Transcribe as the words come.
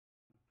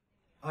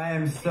I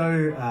am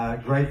so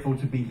grateful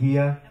to be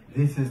here.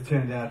 This has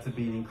turned out to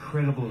be an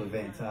incredible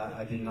event.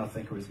 I did not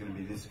think it was going to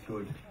be this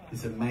good.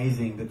 It's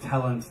amazing, the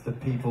talents, the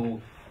people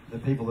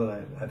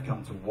that have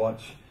come to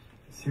watch.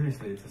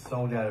 Seriously, it's a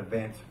sold-out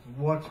event.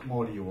 What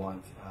more do you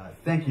want?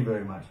 Thank you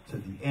very much to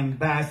the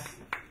MBAS.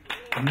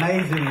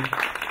 Amazing.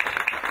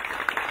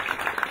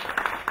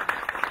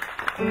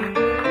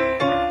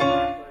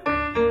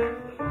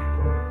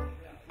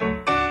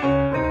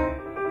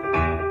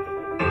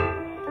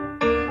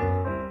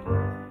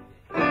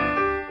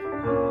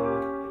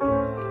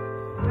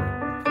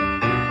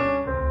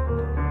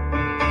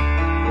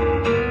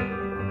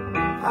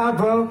 I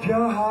broke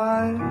your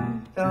heart,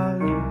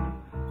 darling.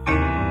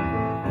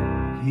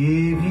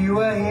 Give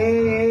you a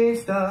head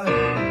start.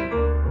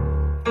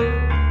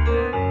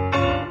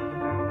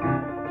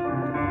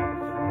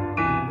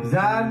 Cause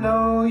I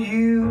know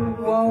you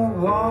won't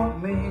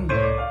want me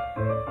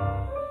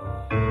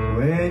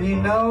when you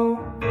know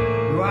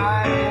who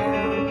I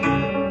am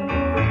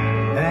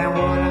and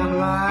what I'm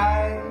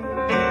like.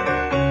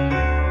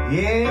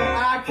 Yeah,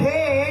 I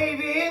cave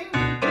in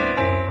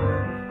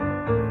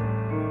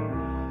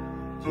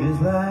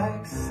just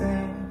like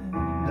sand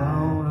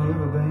on a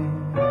riverbank.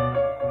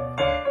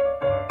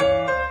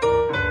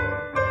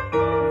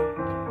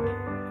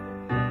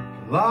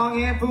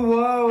 Longing for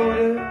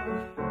water,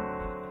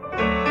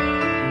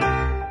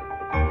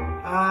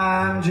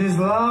 I'm just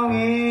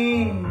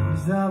longing for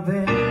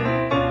something.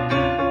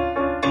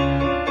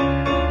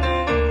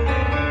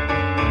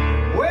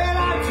 Well,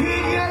 I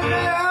treat you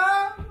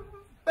love,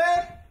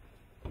 babe,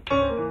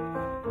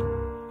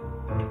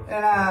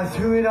 and I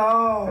threw it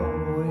all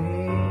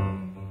away.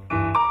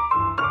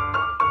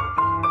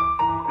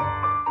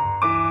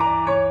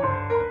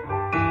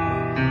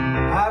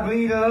 I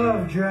bleed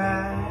love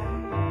dry,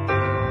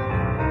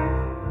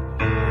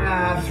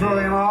 I throw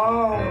him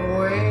all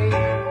away.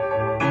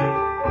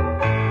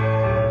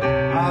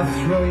 I'll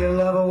throw your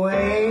love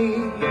away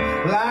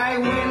like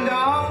wind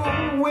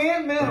on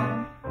windmill,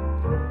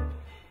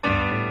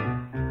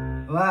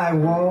 like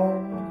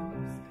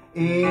walls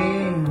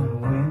in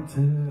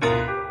winter.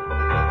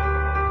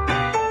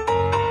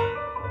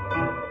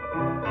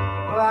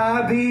 Well,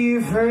 I'll be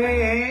your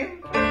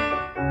friend,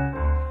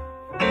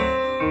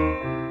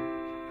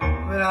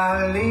 but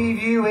I'll leave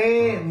you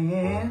in the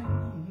end.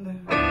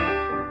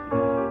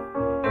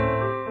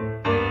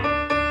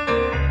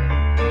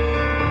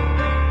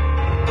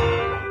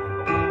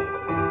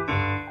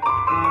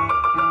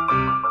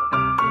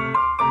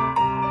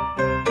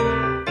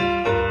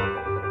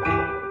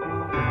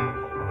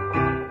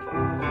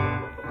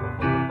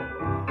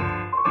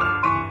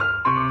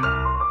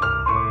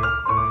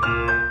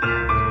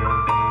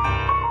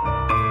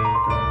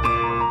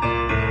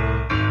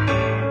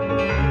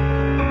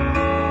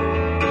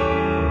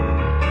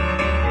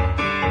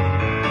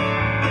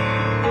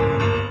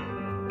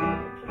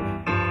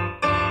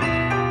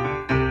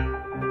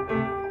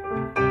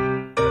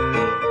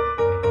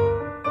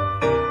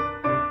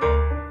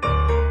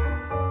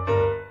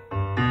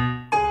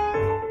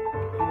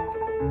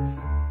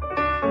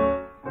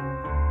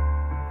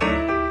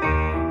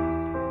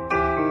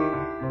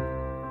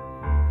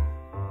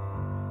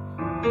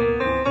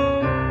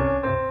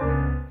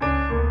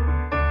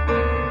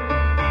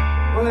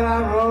 Well, I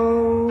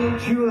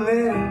wrote you a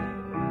letter,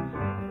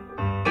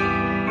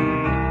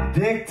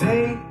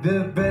 dictate the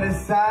better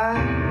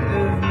side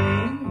of me.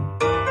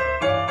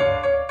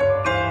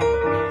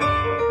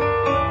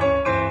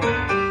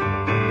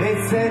 It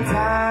said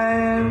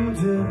time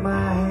took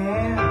my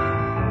hand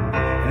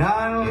and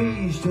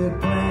unleashed a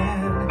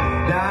plan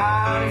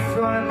down in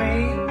front of me,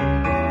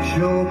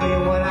 showed me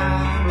what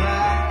I'm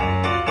like.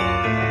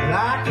 But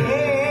I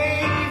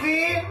cave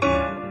in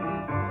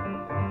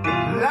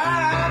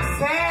like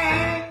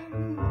sand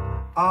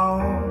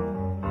all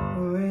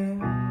in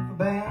the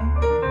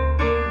bank.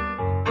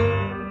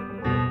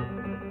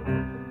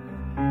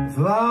 It's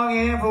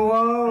longing for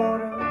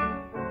water,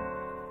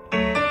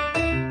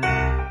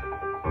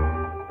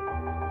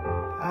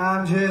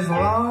 I'm just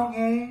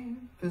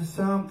longing for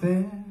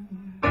something.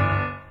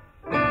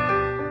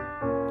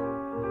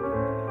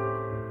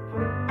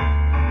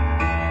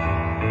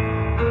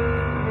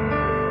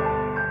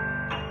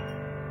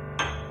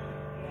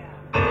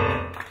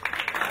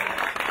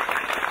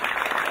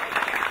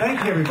 Thank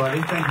you,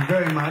 everybody. Thank you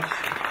very much.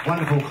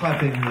 Wonderful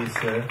clapping here,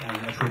 sir, and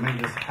a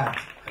tremendous hat,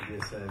 I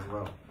dare say, as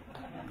well.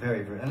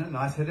 Very, very, and a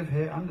nice head of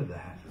hair under the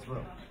hat as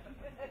well.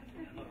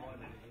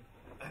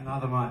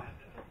 Another mic.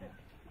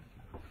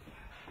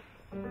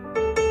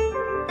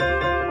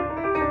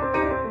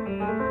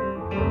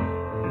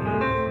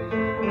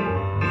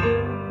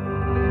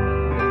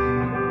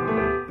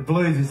 The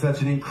blues is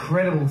such an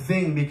incredible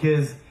thing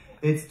because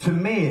to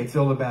me, it's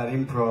all about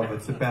improv.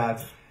 It's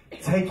about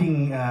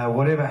taking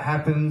whatever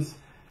happens,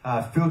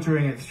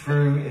 filtering it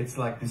through. It's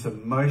like this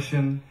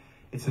emotion.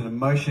 It's an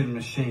emotion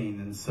machine.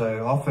 And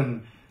so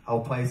often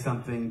I'll play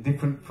something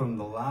different from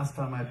the last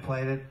time I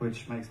played it,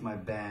 which makes my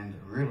band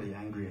really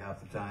angry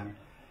half the time.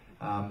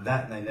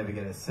 That and they never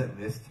get a set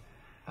list.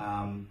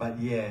 But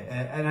yeah,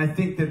 and I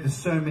think that there's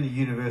so many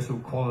universal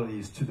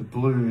qualities to the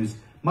blues,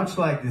 much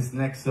like this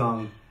next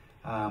song.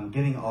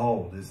 Getting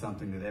old is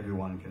something that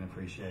everyone can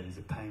appreciate. It's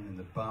a pain in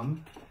the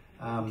bum.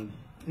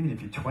 Even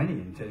if you're 20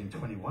 and turning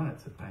 21,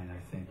 it's a pain, I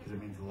think, because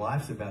it means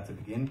life's about to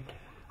begin.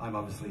 I'm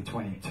obviously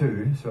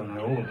 22, so I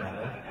know all about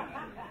it.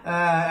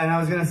 And I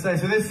was going to say,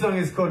 so this song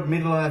is called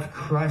Midlife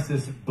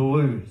Crisis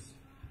Blues.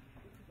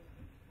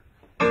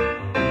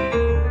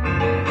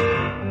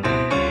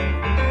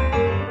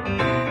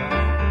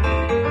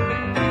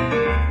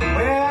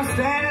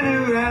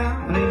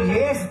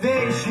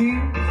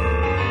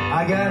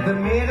 I got the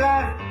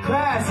midlife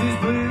crisis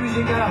blues,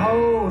 you gotta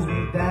hose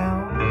me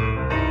down.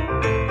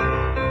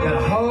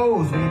 Gotta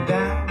hose me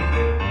down.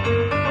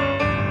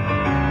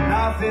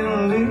 Nothing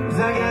to lose,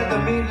 I got the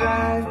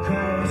midlife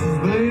crisis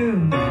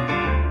blues.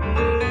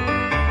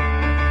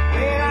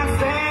 When I'm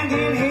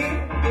standing here,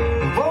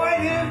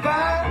 avoiding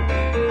fire,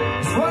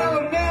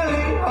 swallow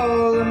nearly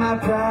all of my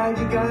pride,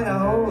 you gotta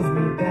hose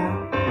me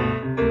down.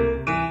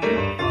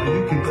 Or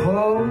you can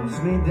close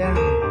me down.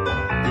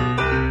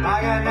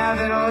 I got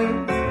nothing to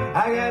lose,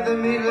 I got the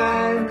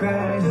midlife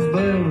crisis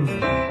blues.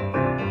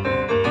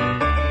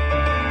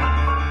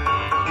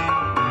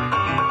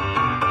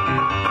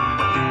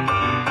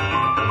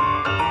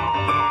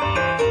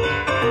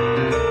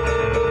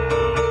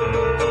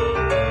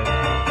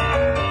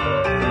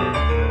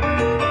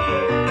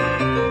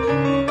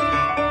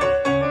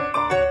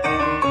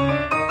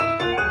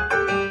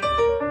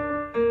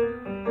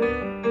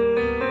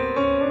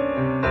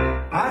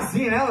 I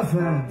see an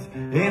elephant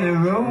in the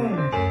room,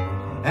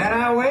 and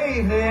I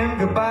wave him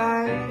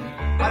goodbye.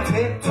 I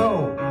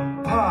tiptoe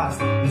past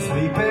the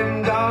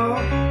sleeping dog.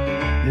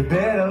 You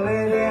better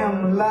let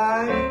him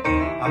lie.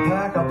 I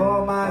pack up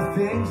all my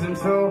things and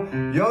throw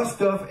your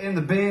stuff in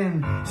the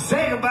bin.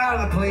 Say goodbye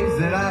to the place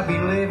that I've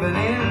been living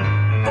in.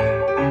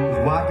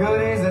 'Cause what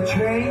good is a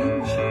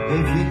change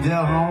if you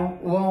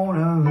don't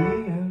wanna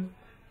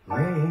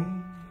rearrange?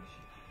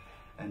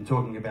 And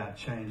talking about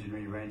change and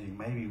rearranging,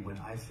 maybe when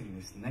I sing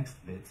this next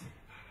bit,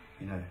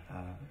 you know,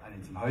 I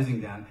need some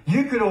hosing down.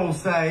 You could all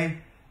say,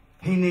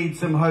 he needs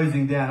some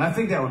hosing down. I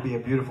think that would be a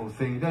beautiful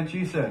thing, don't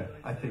you, sir?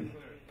 I think.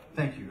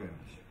 Thank you very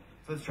much.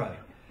 So let's try that.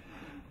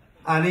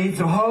 I need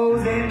some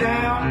hosing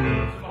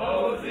down.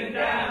 Hosing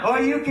down. Or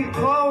you can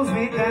close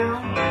me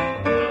down.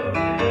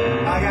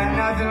 I got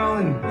nothing to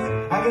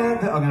lose. I'm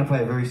going to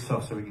play it very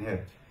soft so we can hear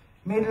it.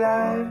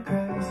 Midlife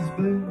crisis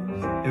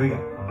blues. Here we go.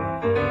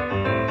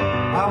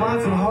 I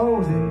want some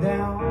hosing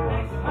down.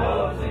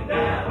 Hosing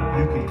down.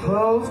 You can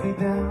close me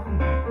down.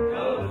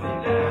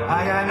 Closing down.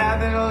 I got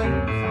nothing to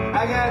lose.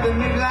 I got the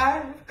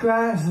midlife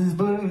crisis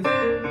blues.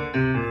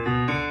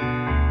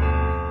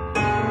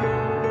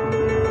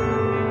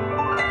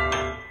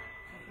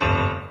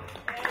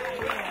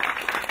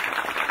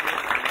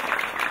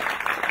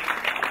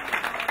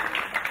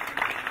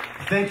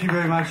 Thank you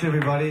very much,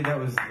 everybody. That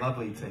was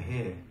lovely to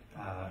hear,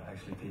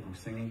 actually, people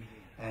singing.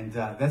 And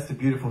that's the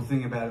beautiful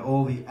thing about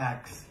all the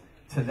acts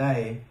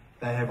today.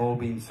 They have all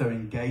been so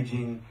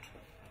engaging.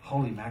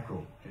 Holy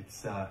mackerel.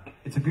 It's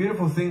a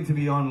beautiful thing to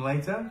be on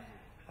later.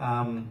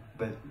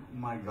 But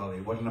my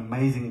golly, what an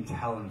amazing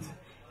talent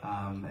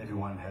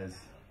everyone has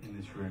in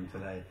this room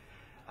today.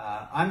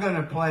 I'm going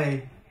to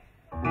play,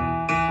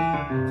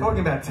 talking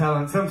about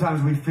talent,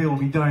 sometimes we feel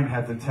we don't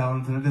have the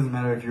talent, and it doesn't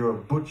matter if you're a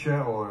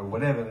butcher or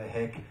whatever the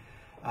heck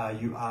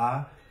you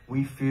are,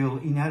 we feel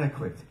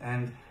inadequate.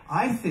 And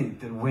I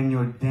think that when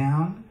you're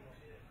down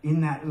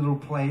in that little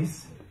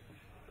place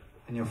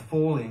and you're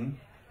falling,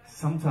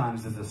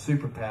 sometimes there's a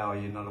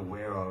superpower you're not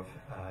aware of.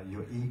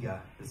 You're eager,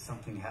 there's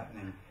something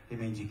happening. It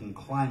means you can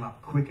climb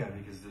up quicker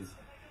because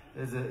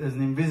there's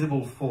an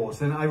invisible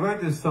force. And I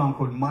wrote this song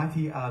called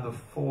Mighty Are the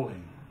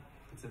Falling.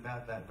 It's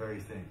about that very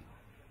thing.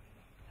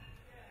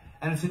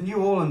 And it's a New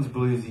Orleans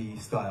bluesy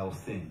style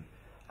thing.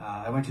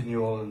 I went to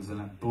New Orleans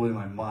and it blew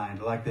my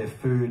mind. I like their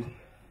food,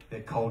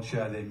 their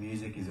culture, their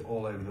music is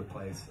all over the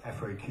place.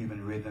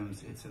 Afro-Cuban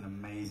rhythms. It's an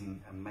amazing,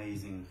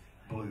 amazing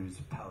blues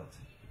palette.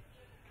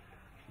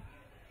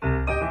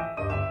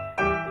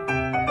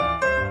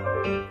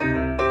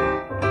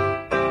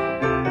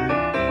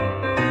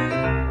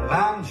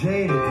 I'm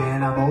jaded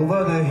and I'm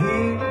over the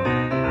heat.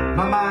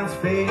 My mind's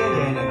faded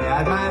and I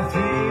got my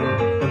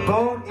feet. The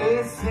boat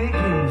is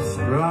sinking,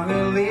 sprung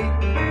a leak.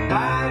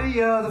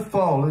 Mighty are the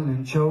fallen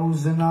and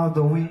chosen of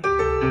the weak.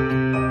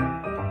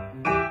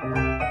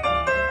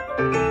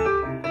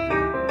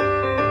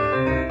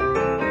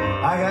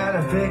 I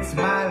gotta fix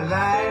my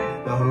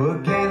life, the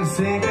hook and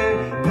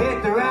sinker.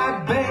 Pick the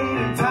right bait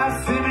and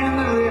toss him in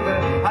the river.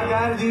 I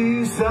gotta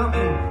do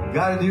something,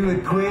 gotta do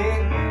it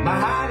quick.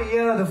 Mighty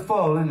are the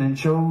fallen and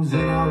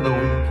chosen of the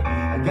weak.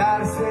 I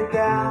gotta sit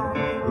down,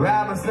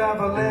 write myself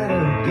a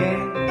letter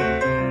again.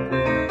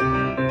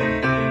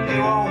 It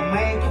won't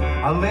make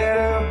a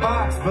letter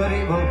box, but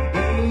it will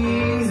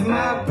ease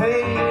my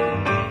pain.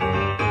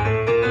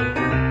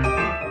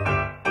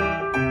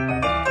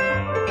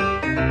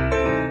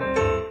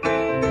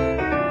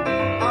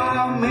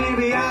 Oh,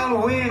 maybe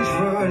I'll winch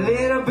for a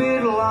little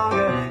bit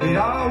longer. It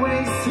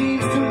always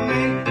seems to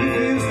make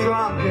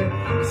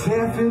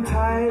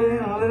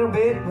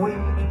get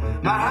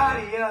weak. My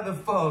hearty of the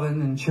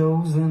fallen and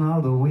chosen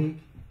of the weak.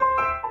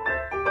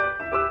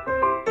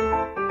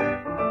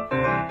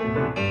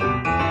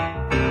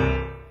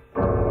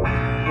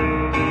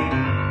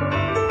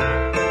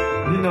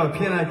 You didn't know a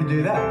piano could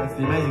do that. That's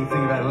the amazing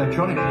thing about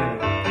electronic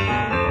piano.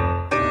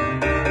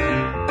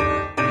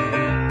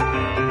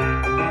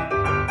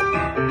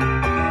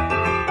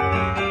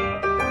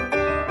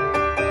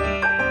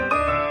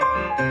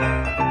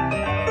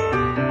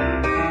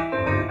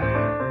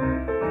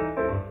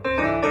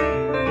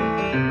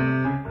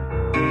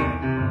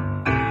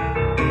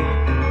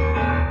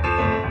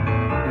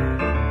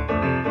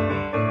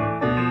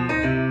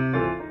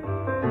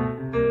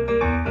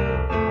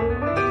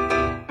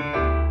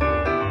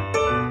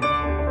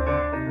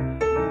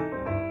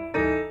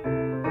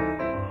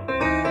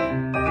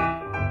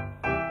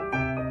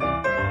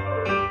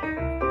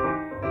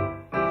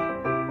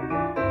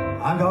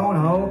 I'm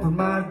gonna open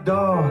my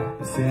door,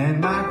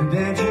 send my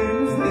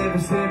credentials, live a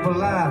simple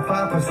life,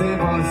 fight for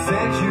simple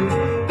essentials.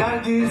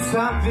 Gotta do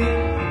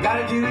something,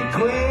 gotta do it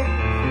quick.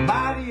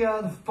 Mighty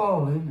of the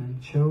fallen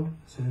and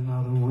chosen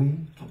of the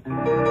weak.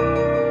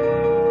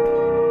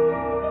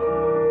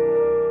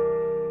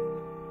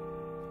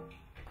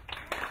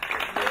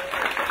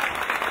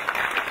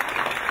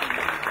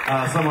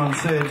 Someone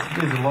said,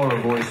 here's a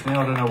Laura voice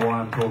now, I don't know why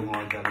I'm talking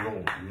like that at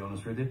all, to be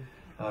honest with you.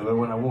 But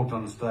when I walked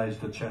on stage,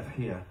 the chap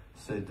here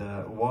said,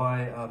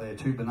 why are there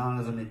 2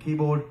 bananas on your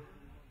keyboard?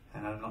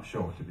 And I'm not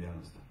sure, to be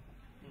honest.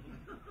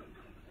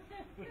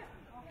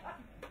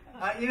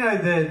 You know,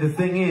 the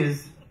thing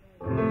is,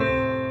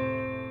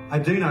 I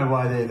do know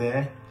why they're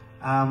there.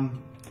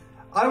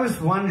 I was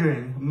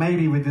wondering,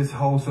 maybe with this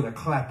whole sort of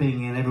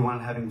clapping and everyone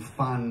having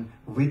fun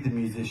with the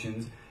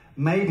musicians,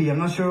 maybe, I'm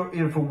not sure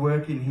if it'll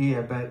work in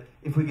here, but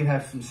if we could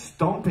have some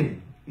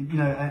stomping, you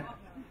know,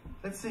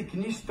 let's see,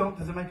 can you stomp?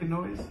 Does it make a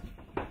noise?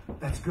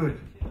 That's good.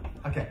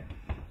 Okay.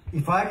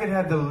 If I could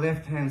have the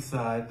left-hand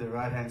side, the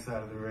right-hand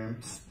side of the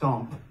room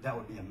stomp, that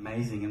would be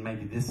amazing. And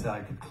maybe this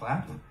side could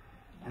clap.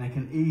 And it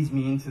can ease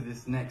me into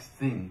this next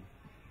thing.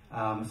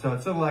 So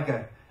it's sort of like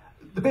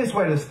the best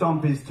way to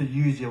stomp is to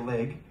use your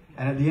leg.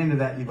 And at the end of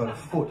that, you've got a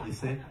foot, you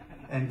see.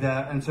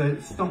 And so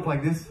stomp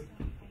like this.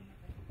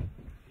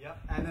 Yep.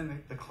 And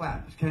then the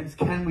clap.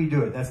 Can we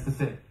do it? That's the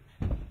thing.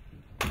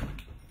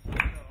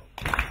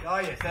 Oh,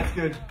 yes, that's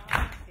good.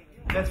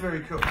 That's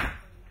very cool.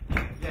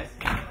 Yes.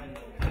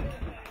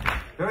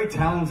 Very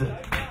talented.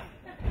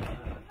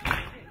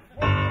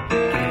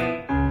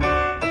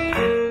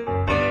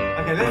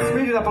 Okay, let's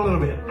speed it up a little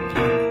bit.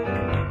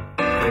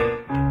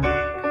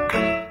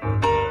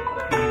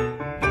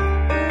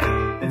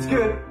 It's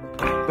good,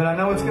 but I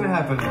know what's going to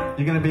happen.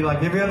 You're going to be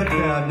like every other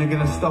crowd and you're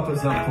going to stop at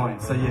some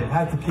point. So you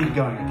have to keep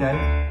going, okay?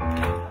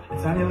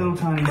 It's only a little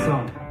tiny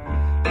song.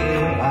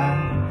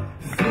 I'm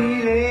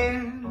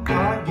feeling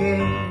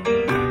again.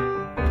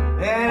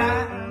 And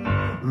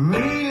I'm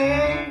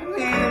reeling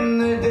in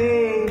the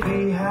day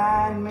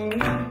behind me.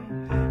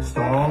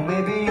 Storm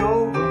may be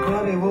over,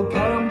 but it will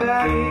come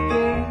back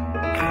again.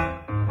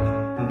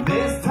 And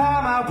this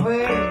time I'll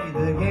play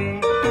the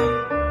game.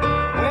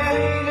 Well,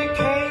 it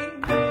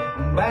came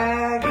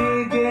back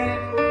again.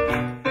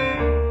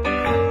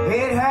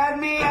 It had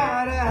me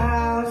out of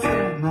house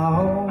and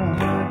home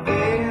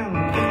again.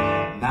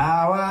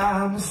 Now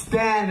I'm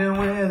standing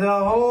with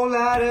a whole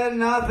lot of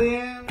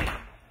nothing.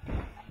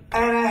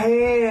 And a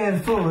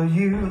head full of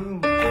you.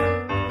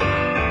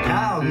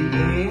 Now the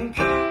ink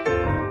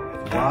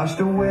washed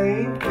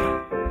away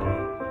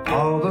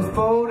all the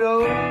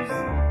photos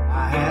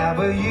I have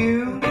of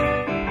you,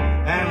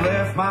 and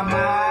left my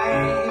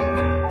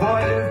mind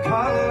void of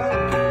color,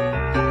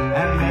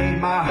 and made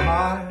my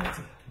heart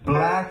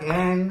black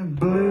and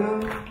blue.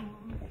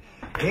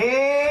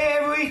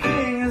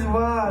 Everything is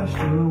washed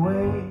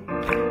away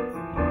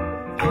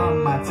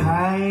from my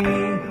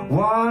tiny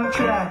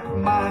one-track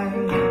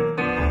mind.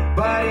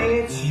 But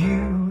it's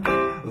you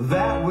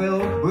that will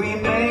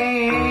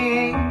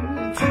remain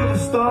till the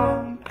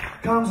storm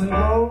comes and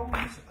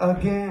goes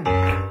again.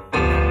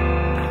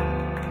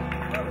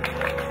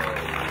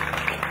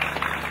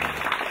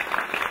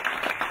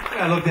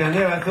 I looked down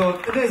there, I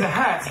thought, there's a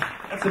hat.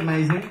 That's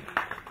amazing.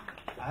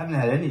 I haven't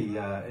had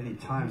any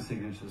time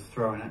signatures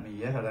thrown at me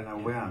yet. I don't know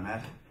where I'm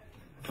at.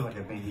 I feel like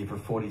I've been here for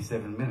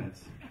 47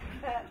 minutes.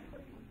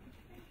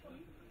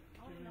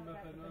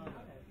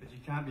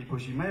 Can't be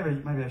pushy.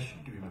 Maybe I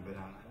should give him a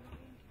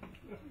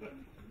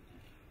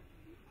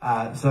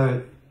banana.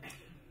 So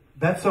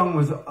that song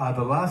was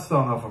the last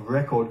song off a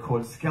record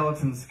called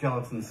Skeletons,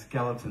 Skeletons,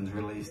 Skeletons,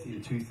 released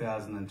in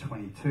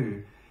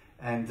 2022.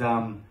 And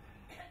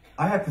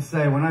I have to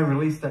say, when I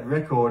released that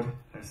record,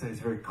 I say this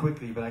very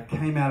quickly, but I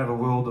came out of a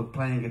world of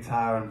playing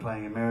guitar and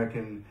playing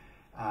American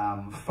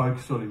folk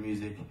sort of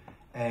music.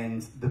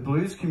 And the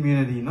blues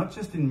community, not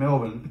just in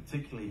Melbourne,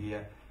 particularly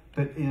here,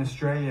 but in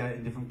Australia,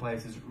 in different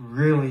places,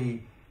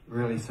 really,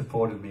 really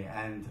supported me.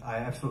 And I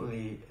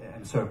absolutely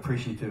am so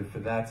appreciative for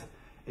that.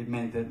 It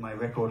meant that my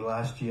record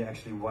last year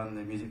actually won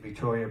the Music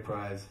Victoria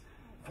Prize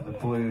for the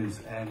blues.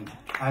 And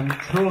I'm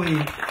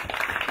truly,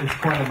 it's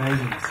quite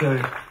amazing.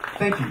 So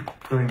Thank you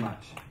very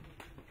much.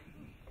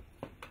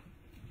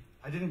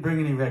 I didn't bring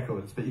any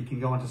records, but you can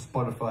go onto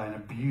Spotify and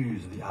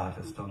abuse the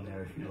artist on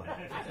there if you like.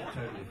 It's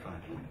totally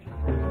fine.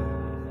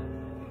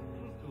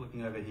 Still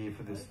looking over here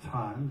for this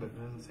time, but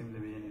there doesn't seem to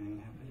be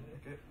anything happening.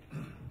 Okay.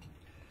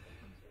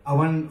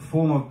 One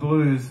form of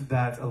blues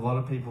that a lot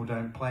of people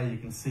don't play, you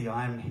can see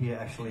I'm here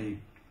actually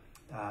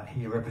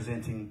here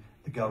representing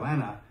the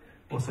goanna,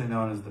 also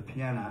known as the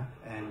piano,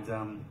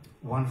 and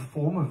one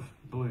form of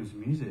blues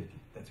music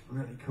that's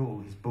really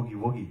cool is boogie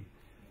woogie.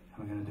 And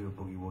we're going to do a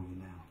boogie woogie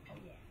now.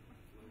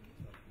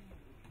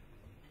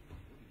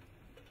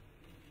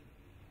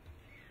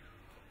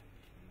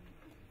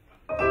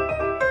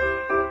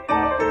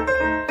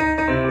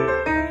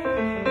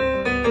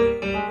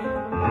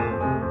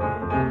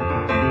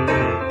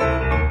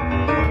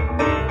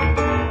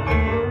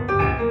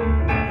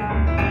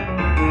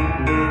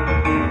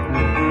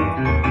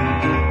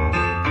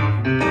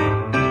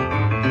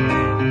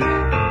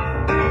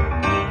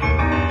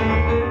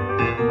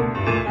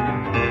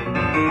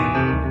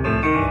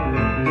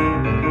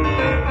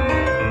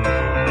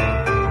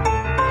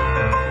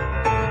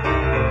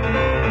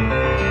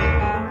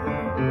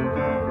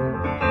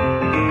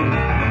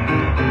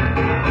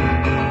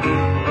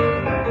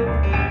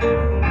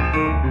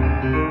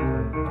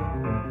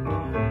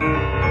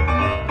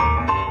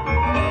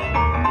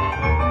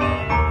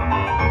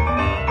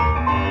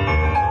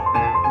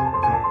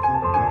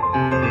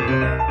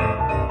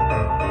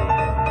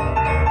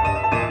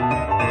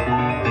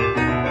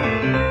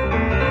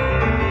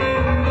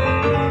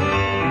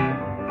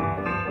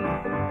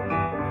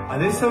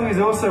 This song is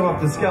also off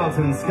the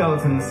Skeletons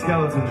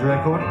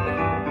record.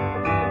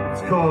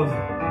 It's called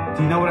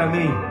Do You Know What I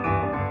Mean?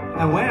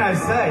 And when I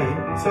say,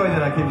 sorry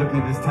that I keep looking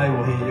at this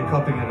table here, you're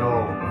copying it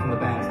all from the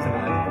bands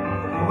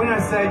tonight. But when I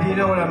say, do you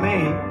know what I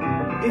mean?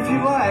 If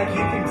you like, you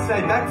can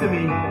say back to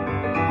me,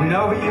 we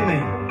know what you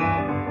mean.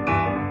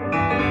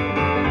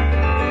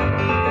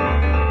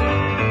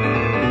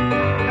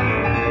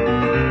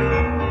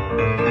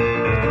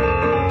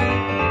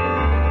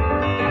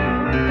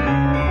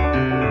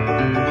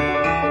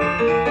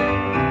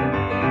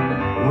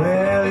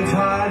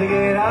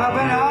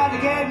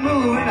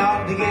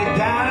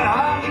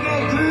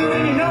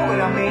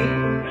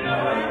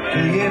 Do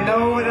you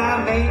know what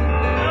I mean?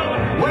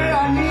 Well,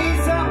 I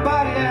need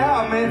somebody to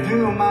help me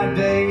through my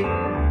day.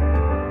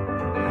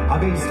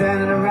 I've been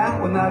standing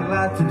around with not a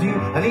lot to do.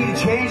 I need a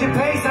change of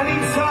pace, I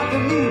need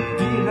something new.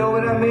 Do you know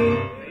what I mean?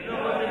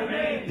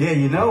 Yeah,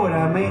 you know what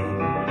I mean.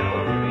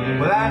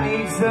 Well, I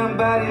need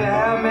somebody to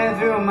help me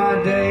through my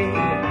day.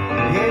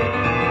 Yeah.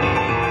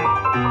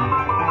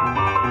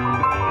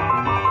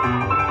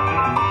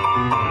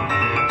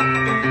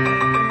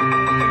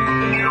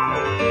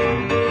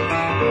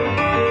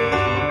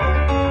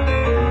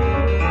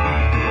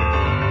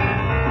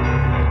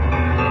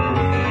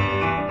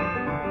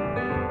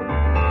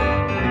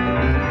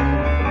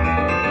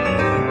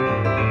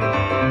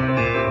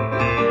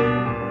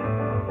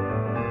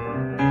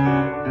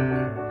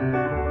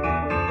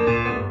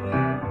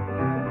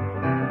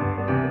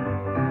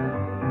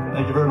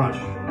 Thank you very much.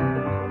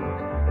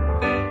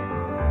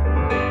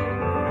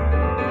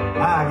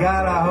 I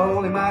got a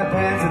hole in my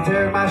pants and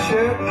tear my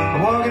shirt.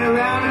 I'm walking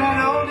around in an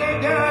old day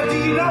girl. Do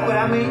you know what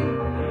I mean?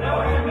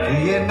 Do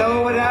you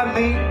know what I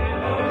mean?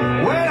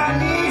 Well, I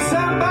need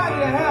somebody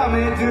to help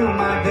me through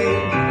my day.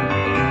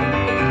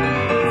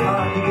 It's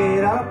hard to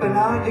get up and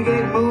hard to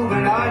get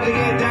moving, hard to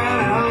get down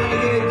and hard to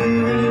get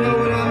moving. You know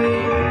what I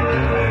mean?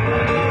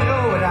 You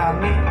know what I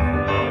mean?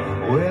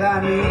 Well, I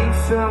need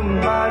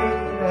somebody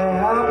to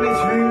help me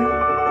through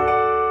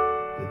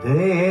the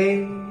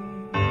day.